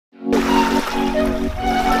So,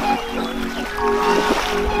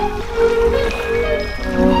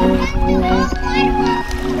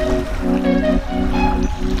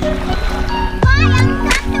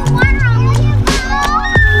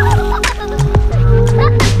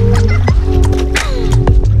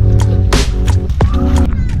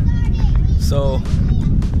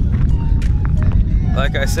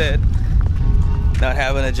 like I said, not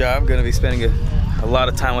having a job, gonna be spending a lot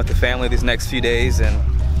of time with the family these next few days, and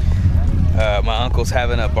my uncle's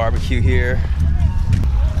having a barbecue here,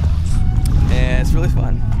 and it's really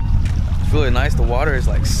fun. It's really nice. The water is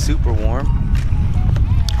like super warm,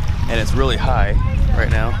 and it's really high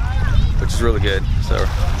right now, which is really good. So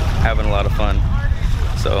having a lot of fun.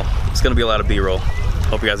 So it's gonna be a lot of B-roll.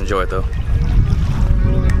 Hope you guys enjoy it though.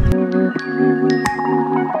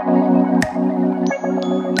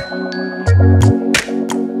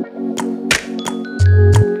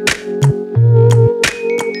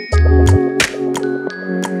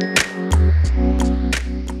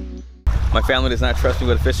 My family does not trust me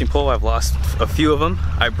with a fishing pole. I've lost a few of them.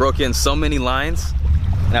 I broke in so many lines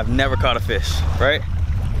and I've never caught a fish, right?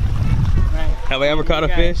 Have I ever caught a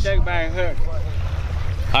fish? Stuck by a hook.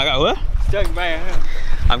 I got what? Stuck by a hook.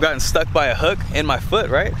 I've gotten stuck by a hook in my foot,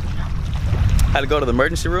 right? Had to go to the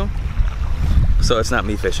emergency room. So it's not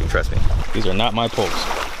me fishing, trust me. These are not my poles.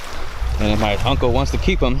 And if my uncle wants to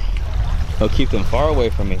keep them, he'll keep them far away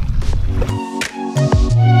from me.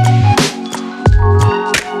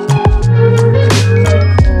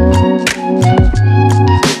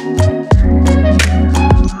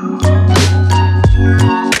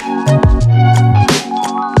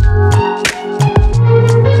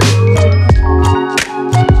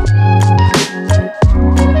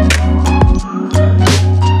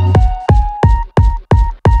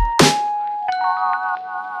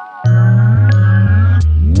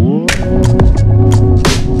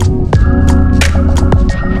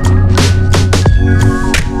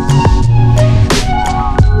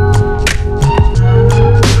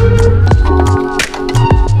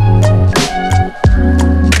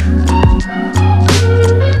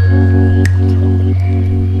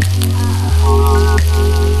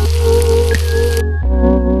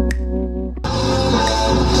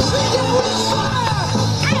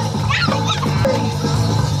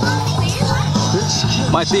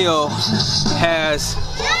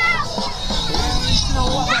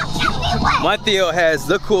 My Theo has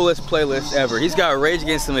the coolest playlist ever. He's got Rage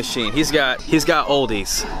Against the Machine. He's got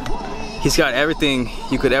oldies. He's got everything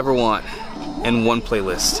you could ever want in one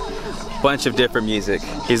playlist. Bunch of different music.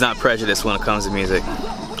 He's not prejudiced when it comes to music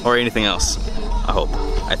or anything else. I hope.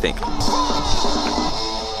 I think.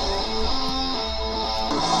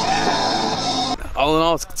 All in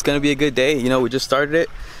all, it's gonna be a good day. You know, we just started it.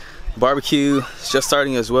 Barbecue is just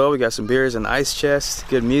starting as well. We got some beers in the ice chest,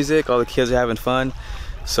 good music, all the kids are having fun.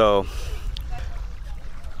 So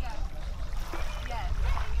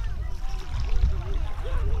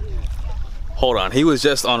hold on, he was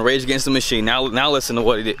just on Rage Against the Machine. Now listen to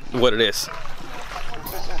what it is.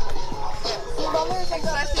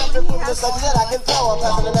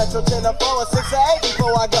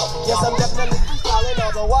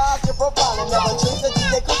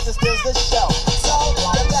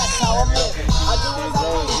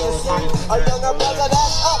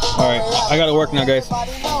 Alright, I gotta work now, guys.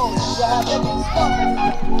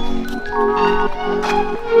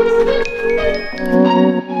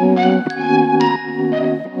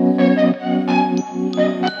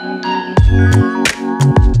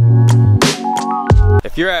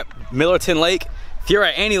 If you're at Millerton Lake, if you're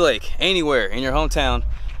at any lake, anywhere in your hometown,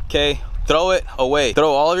 okay, throw it away.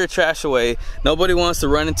 Throw all of your trash away. Nobody wants to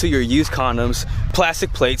run into your used condoms,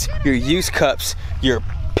 plastic plates, your used cups, your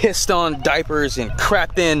pissed on diapers and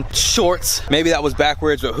crapped in shorts. Maybe that was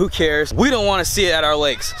backwards, but who cares? We don't want to see it at our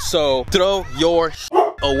lakes. So throw your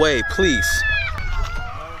away, please.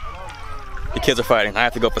 The kids are fighting. I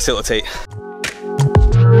have to go facilitate.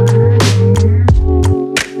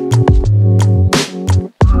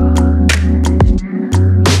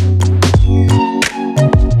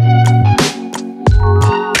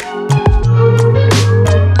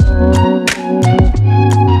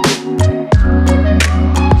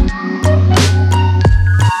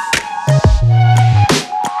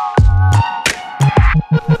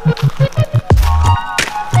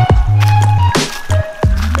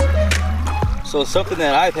 So something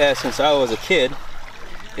that I've had since I was a kid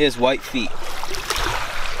is white feet.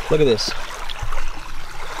 Look at this.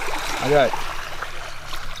 I got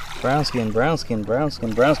brown skin, brown skin, brown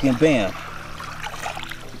skin, brown skin, bam.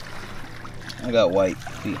 I got white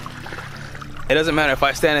feet. It doesn't matter if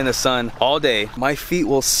I stand in the sun all day, my feet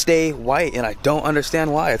will stay white, and I don't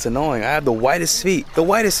understand why. It's annoying. I have the whitest feet. The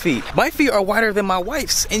whitest feet. My feet are whiter than my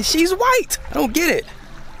wife's, and she's white. I don't get it.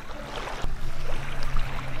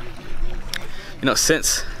 You know,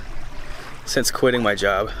 since quitting my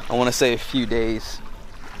job, I want to say a few days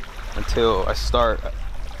until I start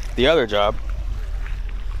the other job,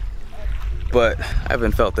 but I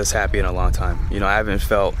haven't felt this happy in a long time. You know, I haven't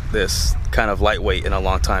felt this kind of lightweight in a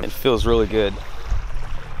long time. It feels really good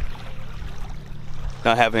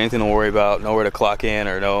not having anything to worry about, nowhere to clock in,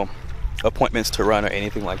 or no appointments to run or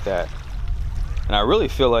anything like that. And I really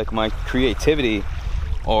feel like my creativity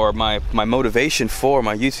or my motivation for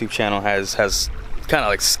my YouTube channel has kind of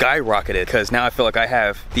like skyrocketed, because now I feel like I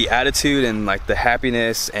have the attitude and like the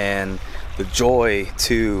happiness and the joy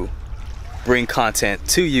to bring content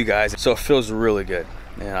to you guys. So it feels really good,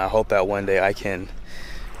 and I hope that one day I can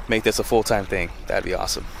make this a full-time thing. That'd be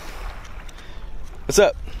awesome. What's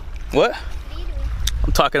up? What?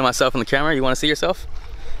 I'm talking to myself on the camera. You want to see yourself?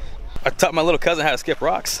 I taught my little cousin how to skip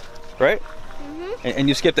rocks, right? Mm-hmm. And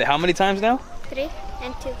you skipped it how many times now? 3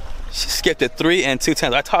 and 2. She skipped it 3 and 2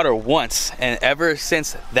 times. I taught her once, and ever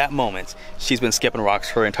since that moment, she's been skipping rocks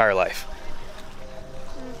her entire life.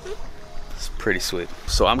 It's pretty sweet.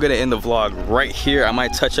 So I'm gonna end the vlog right here. I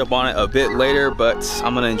might touch up on it a bit later, but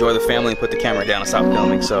I'm gonna enjoy the family and put the camera down and stop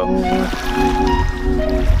filming. So